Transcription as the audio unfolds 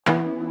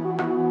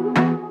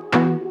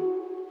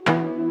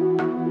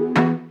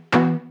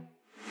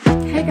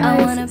Hey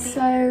guys,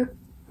 so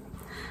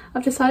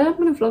I've decided I'm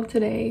gonna vlog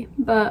today,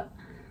 but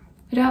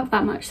I don't have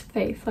that much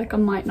faith. Like, I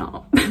might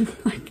not.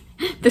 Like,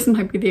 this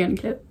might be the end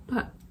clip,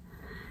 but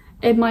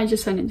it might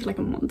just turn into like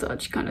a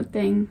montage kind of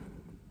thing.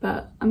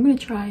 But I'm gonna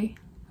try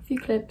a few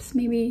clips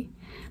maybe.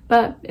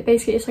 But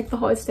basically it's like the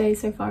hottest day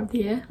so far of the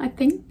year, I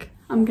think.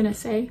 I'm gonna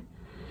say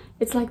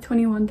it's like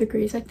 21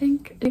 degrees, I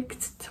think.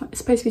 It's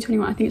supposed to be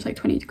 21. I think it's like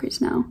 20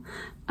 degrees now,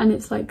 and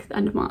it's like the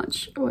end of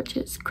March, which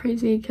is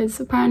crazy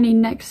because apparently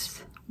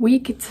next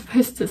week it's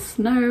supposed to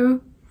snow,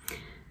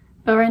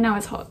 but right now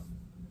it's hot.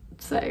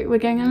 So we're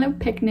going on a little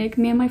picnic,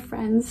 me and my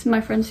friends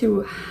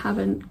who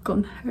haven't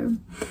gone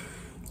home.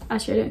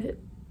 Actually,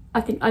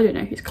 I don't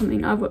know who's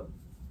coming. I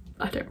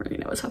don't really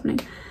know what's happening,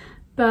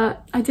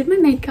 but I did my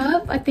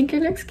makeup. I think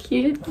it looks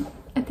cute.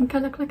 I think I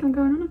look like I'm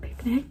going on a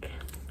picnic.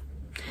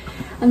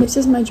 And this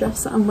is my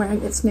dress that I'm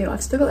wearing. It's new.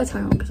 I've still got the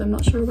tag on because I'm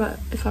not sure about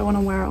if I want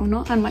to wear it or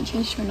not. I might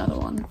change to another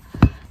one.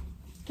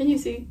 Can you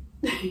see?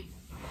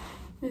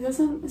 It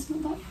doesn't, it's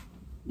not that,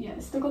 yeah,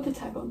 it's still got the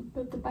tag on,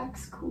 but the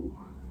back's cool.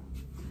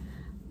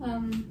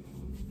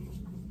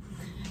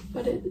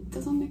 But it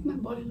doesn't make my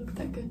body look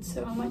that good,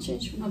 so I might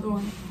change to another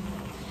one.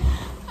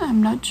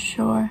 I'm not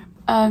sure.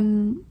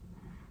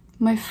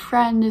 My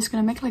friend is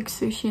gonna make like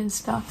sushi and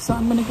stuff, so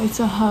I'm gonna go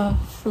to her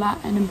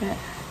flat in a bit,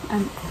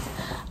 and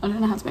I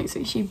don't know how to make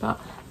sushi, but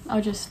I'll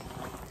just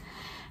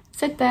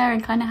sit there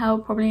and kind of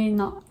help. Probably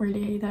not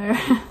really though.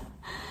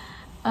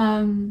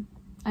 And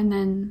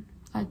then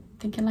I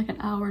think in like an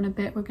hour and a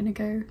bit we're gonna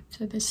go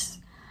to this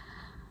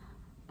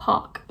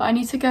park, but I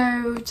need to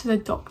go to the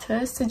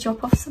doctors to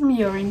drop off some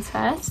urine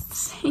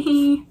tests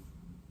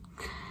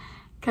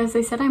because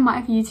they said I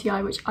might have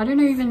UTI, which I don't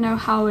even know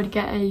how I would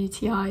get a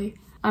UTI.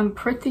 I'm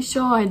pretty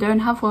sure I don't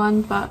have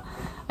one, but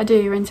I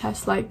did a urine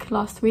test like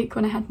last week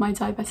when I had my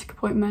diabetic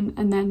appointment,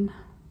 and then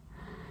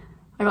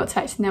I got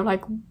texted and they were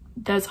like,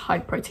 there's high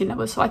protein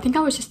levels, so I think I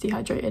was just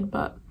dehydrated,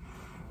 but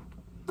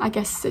I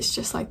guess it's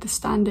just like the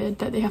standard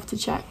that they have to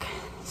check.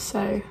 So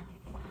I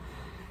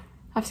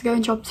have to go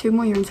and drop 2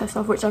 more urine tests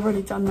off, which I've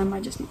already done them.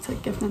 I just need to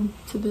give them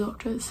to the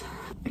doctors.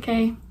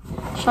 Okay,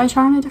 should I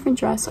try on a different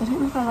dress? I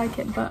don't know if I like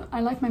it, but I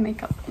like my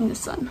makeup in the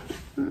sun.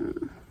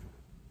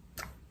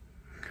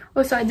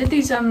 Also, I did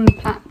these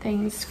plait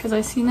things because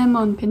I seen them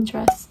on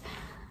Pinterest.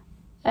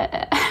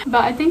 But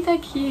I think they're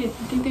cute.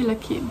 I think they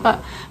look cute,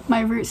 but my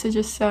roots are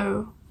just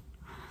so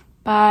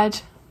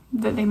bad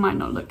that they might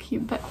not look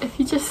cute. But if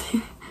you just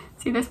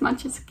see this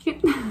much, it's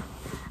cute.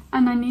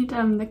 And I need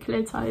the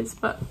clear ties,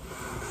 but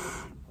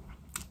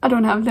I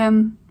don't have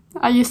them.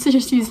 I used to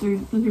just use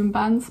loom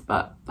bands,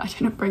 but I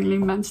didn't bring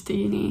loom bands to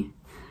uni.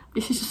 I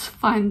used to just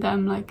find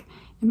them like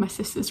in my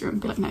sister's room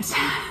and be like, nice.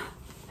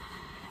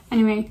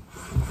 Anyway,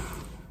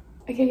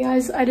 okay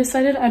guys, I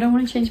decided I don't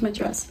want to change my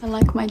dress. I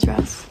like my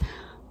dress,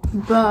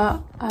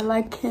 but I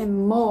like it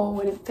more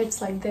when it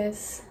fits like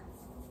this.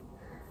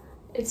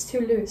 It's too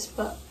loose,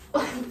 but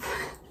I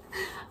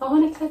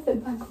want to clip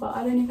it back, but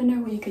I don't even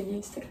know what you could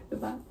use to clip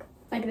it back.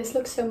 Like, this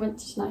looks so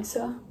much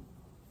nicer.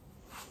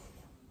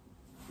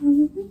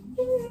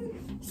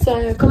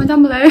 So comment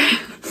down below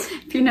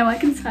if you know I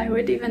can tie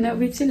it, even though it'll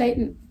be too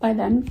late by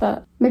then,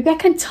 but maybe I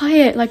can tie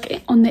it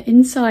like on the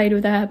inside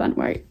with a hairband.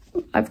 Right,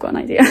 I've got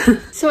an idea.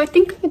 So I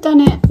think I've done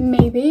it.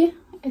 Maybe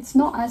it's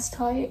not as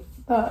tight,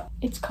 but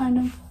it's kind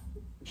of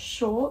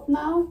short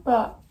now,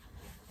 but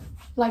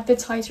like the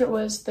tighter it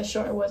was, the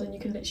shorter it was, and you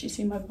can literally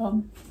see my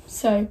bum.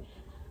 So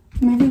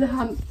maybe the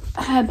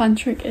hairband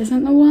trick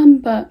isn't the one,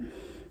 but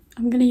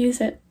I'm gonna use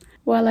it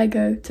while I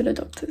go to the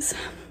doctors.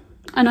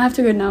 And I have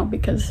to go now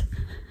because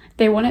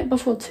they want it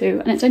before 2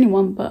 and it's only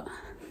 1, but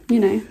you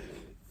know,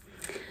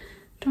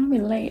 don't want to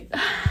be late. I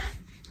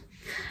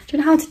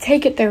don't know how to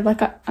take it though.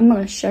 Like, I'm not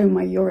gonna show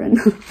my urine,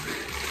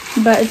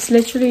 but it's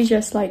literally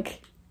just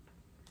like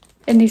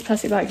in these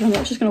plastic bags. I'm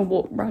not just gonna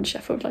walk around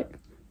Sheffield. Like,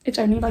 it's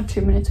only like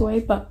 2 minutes away,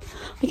 but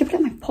I can put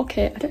it in my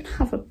pocket. I don't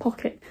have a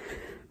pocket.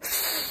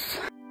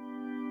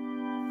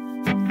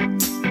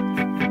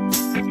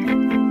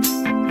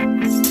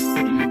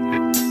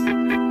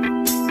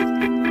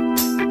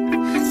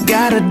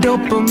 Got a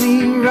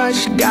dopamine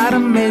rush, got a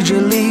major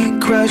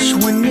league crush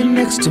when you're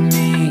next to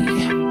me.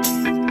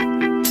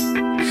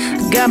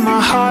 Got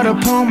my heart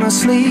upon my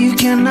sleeve,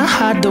 can I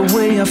hide the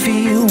way I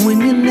feel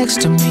when you're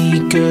next to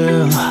me,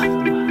 girl? Got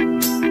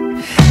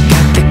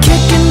the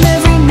kick in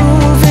every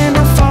move and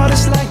I thought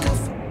it's like a...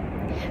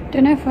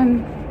 Don't know if I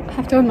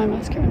have to hold my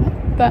mask or not,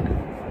 but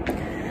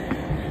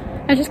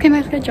I just came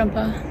out with a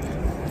jumper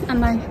and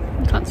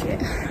you can't see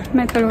it,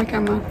 my Polaroid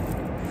camera,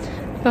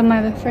 but my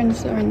other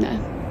friends are in there,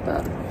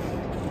 but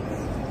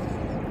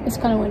it's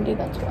kind of windy,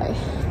 that's why.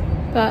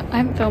 But I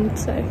haven't filmed,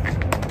 so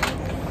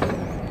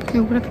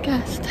who would have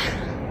guessed?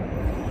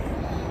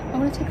 I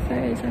want to take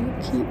photos, I look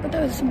cute, but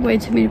there was way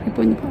too many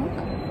people in the park.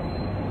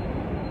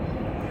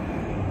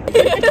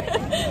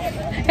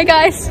 Hey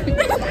guys!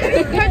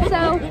 Don't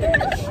sell!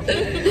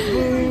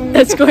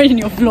 That's going in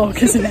your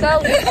vlog, isn't it?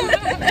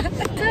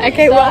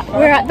 Okay,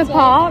 we're at the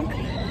park.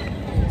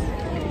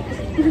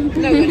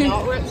 No, we're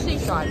not. We're at the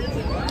seaside.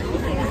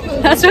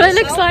 That's what it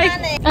looks like.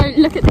 Oh,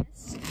 look at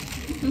this.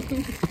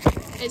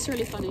 It's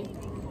really funny.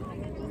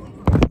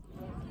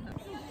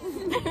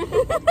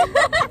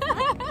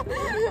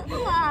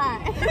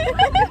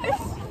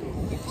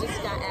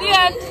 The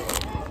end.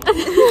 I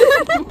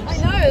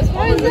know, it's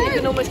fine. You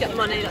can almost get the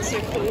money, that's so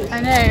cool.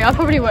 I know, I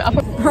probably would.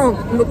 Oh,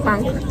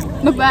 mukbang.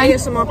 Mukbang.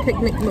 ASMR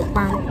picnic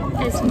mukbang.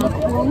 ASMR.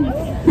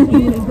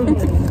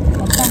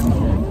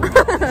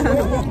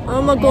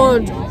 Oh my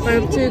god, I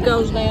have 2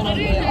 girls laying on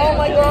me. Oh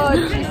my god,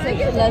 she's such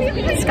a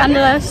lesbian.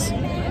 Scandalous.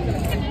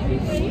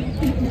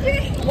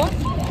 What?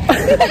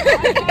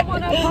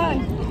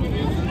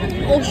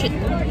 Oh shit.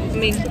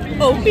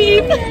 Oh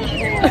beep.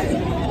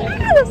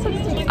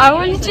 I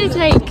wanted to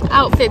take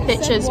outfit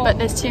pictures, but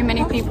there's too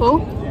many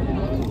people.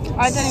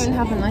 I don't even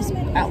have a nice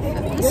outfit.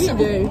 Yeah, you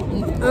do.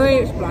 Oh,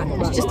 it's black.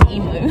 It's just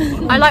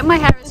emo. I like my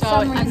hair as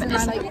well, and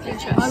it's like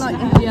pictures. I like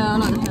the hair.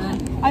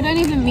 I don't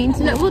even mean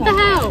to. Look, what the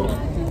hell?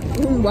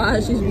 Wow,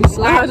 she's been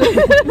sliding.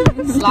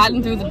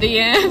 Sliding through the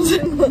DMs.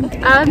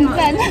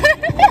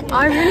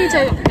 I really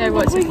don't know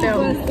what to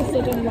film.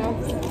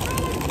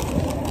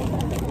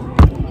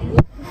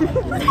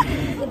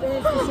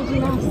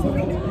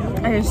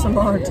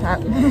 ASMR tap.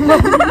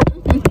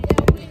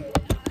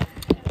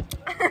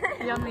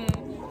 Yummy.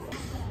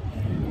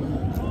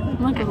 Oh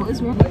my god, what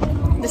is wrong?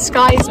 The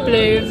sky is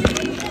blue.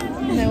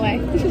 No way.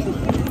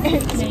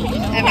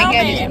 And we're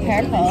going to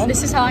prepare for.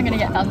 This is how I'm going to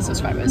get 1,000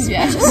 subscribers.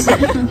 Yes.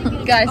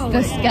 Guys,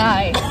 the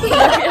sky. Look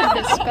at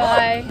the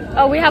sky.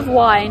 Oh, we have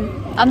wine.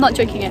 I'm not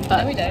drinking it,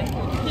 but... We don't.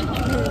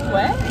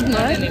 Where?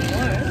 Not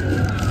anymore.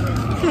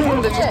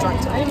 They just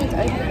drank it.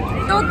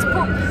 Not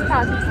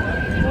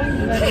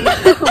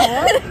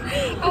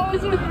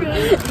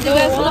You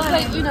guys look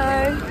like, you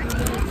know.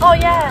 Oh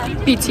yeah.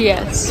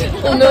 BTS.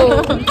 Oh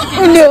no.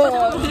 Oh no.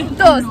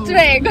 Dos,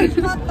 tres.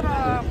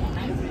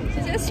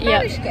 Is it a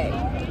Spanish game?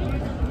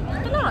 I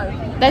don't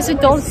know. There's a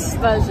DOS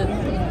version.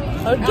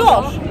 Oh,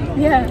 DOS?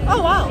 Yeah.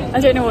 Oh wow. I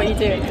don't know what you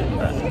do,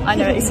 but I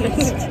know it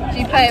exists. Do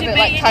you play a bit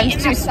like times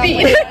 2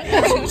 speed?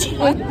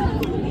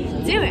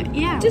 Do it,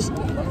 yeah. Just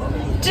do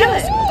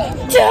it.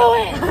 Do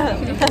it.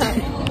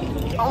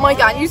 Oh my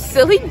god, you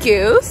silly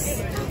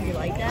goose. You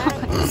like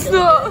that?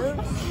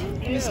 Stop.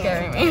 You're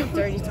scaring me.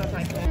 Dirty stuff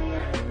like that.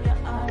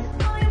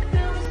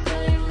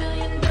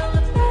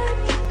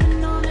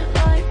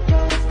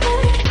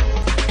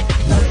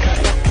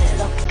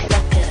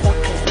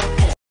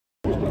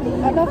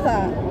 I love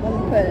that. Let me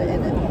put it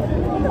in it.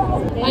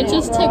 I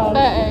just took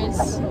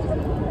photos.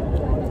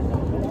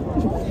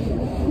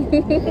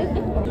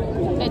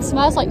 It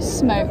smells like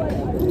smoke.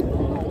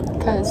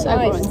 Because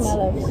everyone's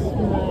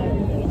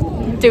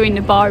doing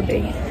the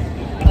Barbie.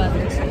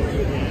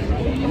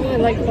 I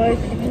like both.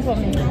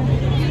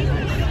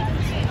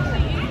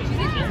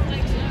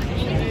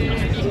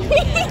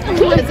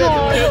 What is it?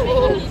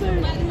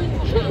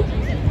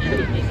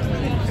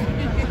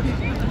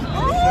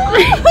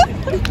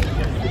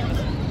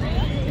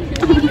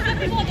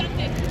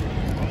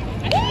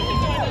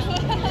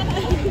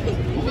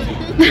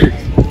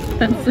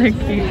 That's so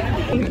cute.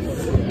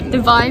 The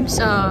vibes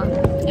are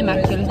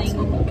Immaculate.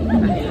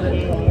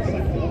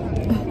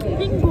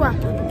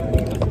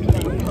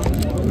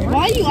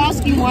 Why are you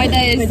asking why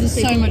there is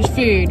so much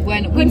food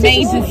when we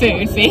made the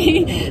food,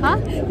 Fee? Huh?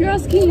 You're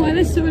asking why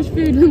there's so much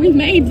food when we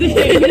made the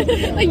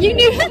food. Like you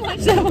knew how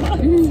much there was.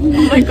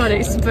 oh my god,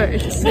 it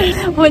spurts.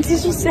 What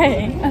did you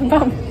say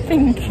about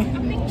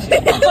thinking?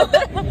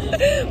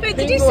 Wait,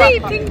 did you say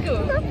pingu?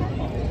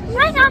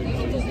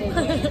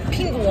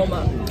 Pingu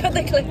warmer. Put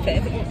the clip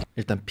in.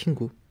 일단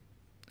핑구.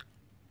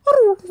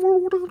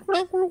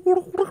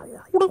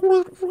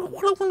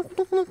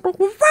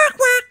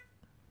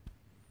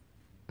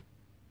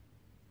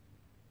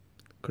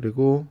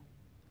 그리고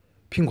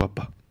핑구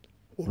아빠.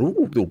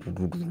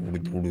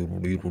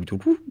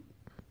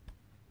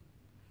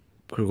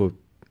 그리고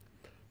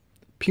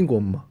핑구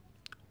엄마.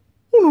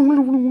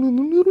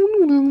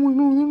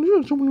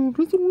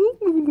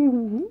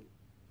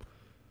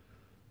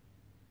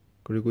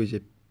 그리고 이제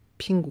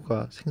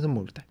핑구가 생선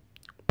먹을 때.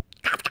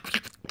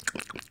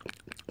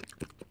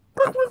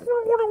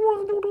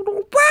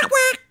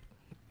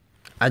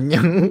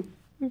 안녕.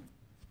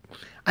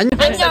 안녕.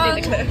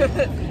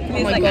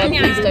 Oh my god,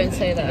 please don't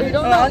say that.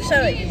 Oh, I'll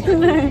show it you.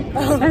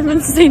 I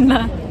haven't seen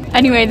that.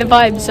 Anyway, the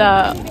vibes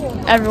are,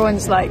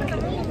 everyone's like,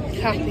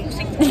 Happy.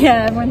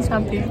 yeah, everyone's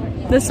happy.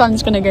 The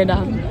sun's gonna go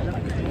down.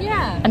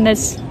 Yeah. And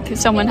there's,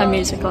 someone had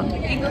music on,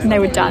 and they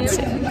were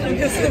dancing.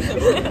 It's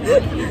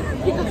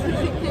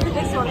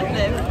one of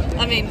them.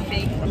 I mean,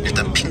 me.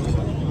 일단 핑구.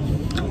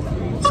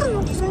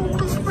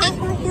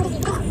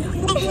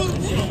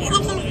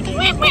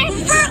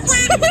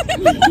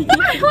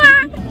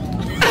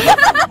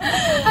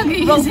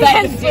 Okay, Roll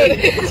back the foot.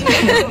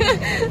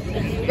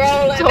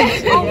 Roll it.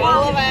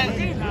 Roll it.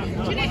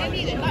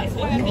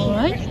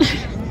 What?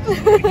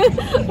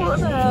 What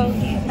the hell?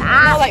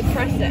 Now like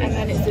press it and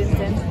then it zooms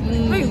in.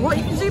 Wait, what?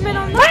 You can zoom in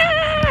on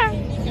that?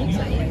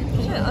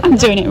 I'm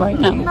doing it right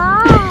now.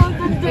 No,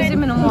 don't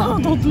zoom in on what?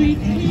 No, don't do it.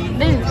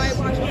 This.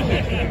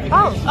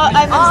 Oh,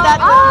 I missed that.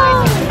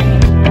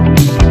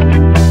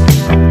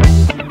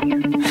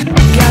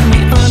 Got me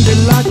under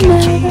lock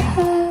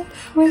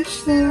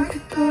Wish that I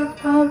could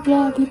give love,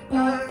 love you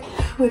back.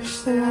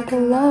 Wish that I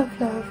could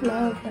love, love,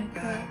 love like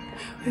that.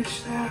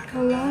 Wish that I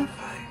could love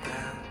like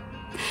that.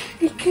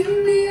 It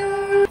can be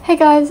alright. Hey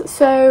guys,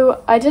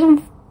 so I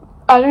don't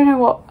know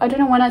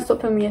when I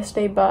stopped filming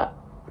yesterday, but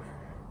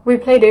we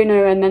played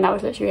Uno and then that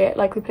was literally it.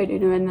 Like, we played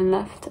Uno and then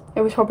left.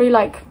 It was probably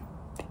like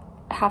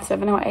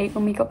 7:30 or 8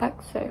 when we got back,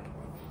 so.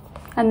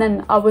 And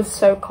then I was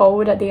so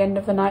cold at the end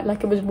of the night.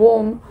 Like, it was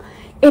warm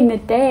in the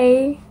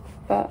day,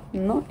 but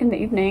not in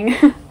the evening.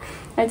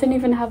 I didn't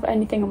even have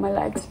anything on my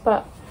legs,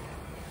 but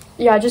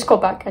yeah, I just got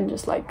back and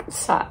just like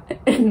sat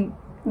in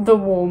the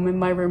warm in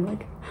my room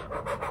like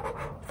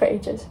for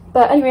ages.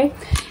 But anyway,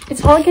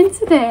 it's hot again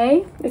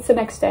today. It's the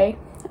next day.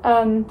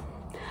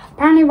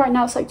 Apparently right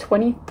now it's like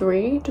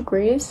 23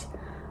 degrees,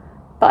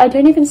 but I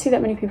don't even see that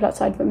many people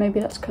outside, but maybe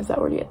that's because they're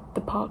already at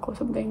the park or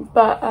something.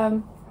 But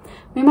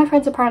me and my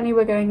friends apparently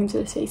were going into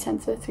the city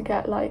centre to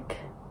get like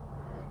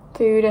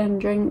food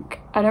and drink.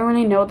 I don't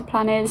really know what the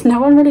plan is.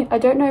 No one really, I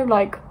don't know,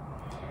 like,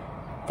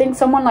 I think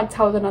someone like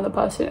tells another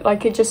person,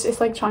 like it's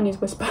like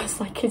Chinese whispers,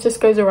 like it just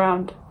goes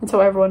around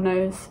until everyone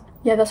knows.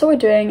 Yeah, that's what we're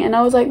doing. And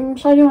I was like,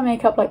 should I do my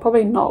makeup? Like,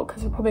 probably not,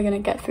 because we're probably gonna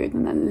get food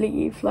and then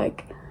leave,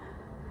 like.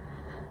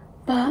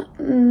 But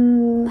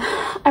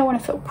I want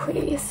to feel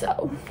pretty,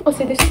 so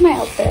also this is my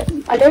outfit.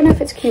 I don't know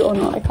if it's cute or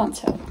not, I can't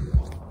tell.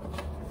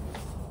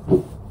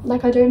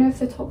 Like, I don't know if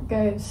the top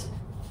goes.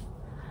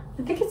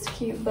 I think it's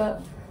cute,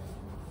 but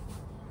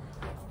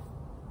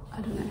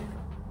I don't know.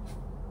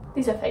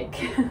 These are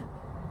fake.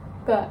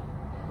 But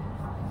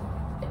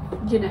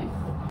you know,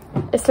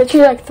 it's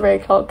literally like 3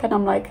 o'clock and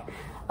I'm like,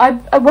 I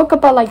woke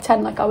up at like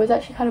 10. Like, I was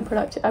actually kind of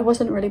productive. I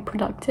wasn't really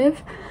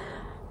productive,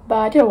 but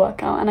I did a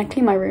workout and I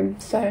cleaned my room,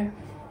 so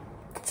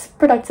it's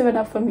productive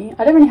enough for me.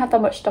 I don't really have that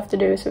much stuff to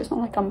do, so it's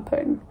not like I'm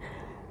putting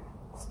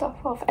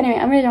stuff off. Anyway,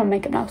 I'm really done with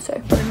makeup now, so.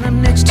 When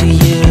I'm next to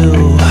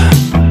you,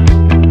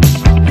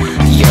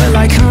 you're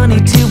like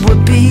honey to a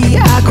bee.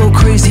 I go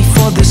crazy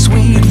for the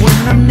sweet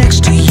when I'm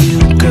next to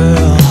you,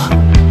 girl.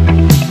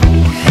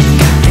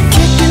 Got the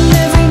kick in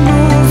every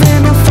move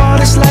and I fall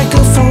just like a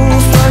fool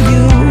for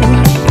you,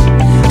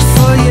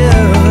 for you.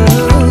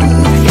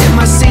 It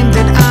might seem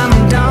that I'm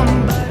dumb,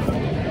 but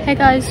Hey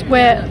guys,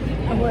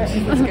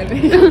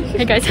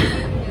 hey guys.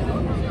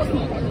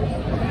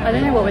 I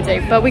don't know what we're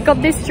doing, but we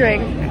got this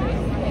drink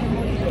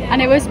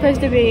and it was supposed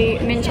to be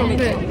mint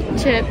chocolate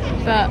chip,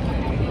 but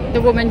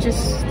the woman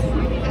just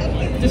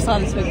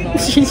started smoking on.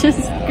 She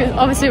just, cause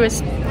obviously it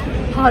was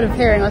hard of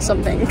hearing or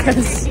something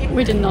because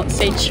we did not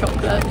say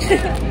chocolate.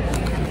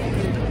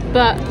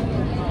 But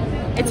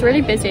it's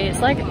really busy. It's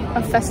like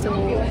a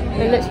festival.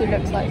 It literally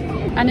looks like,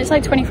 and it's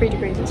like 23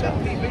 degrees as well.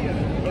 Do you think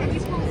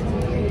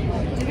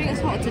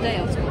it's hotter today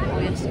or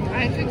yesterday?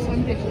 I took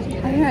some pictures.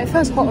 I don't know, it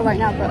feels hotter right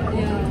now, but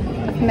Yeah.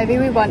 maybe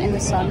we weren't in the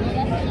sun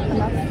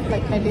enough.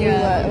 Like, maybe we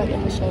were like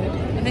in the shade.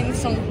 I think the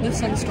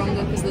sun's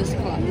stronger because there's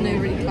no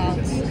really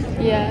clouds.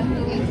 Yeah.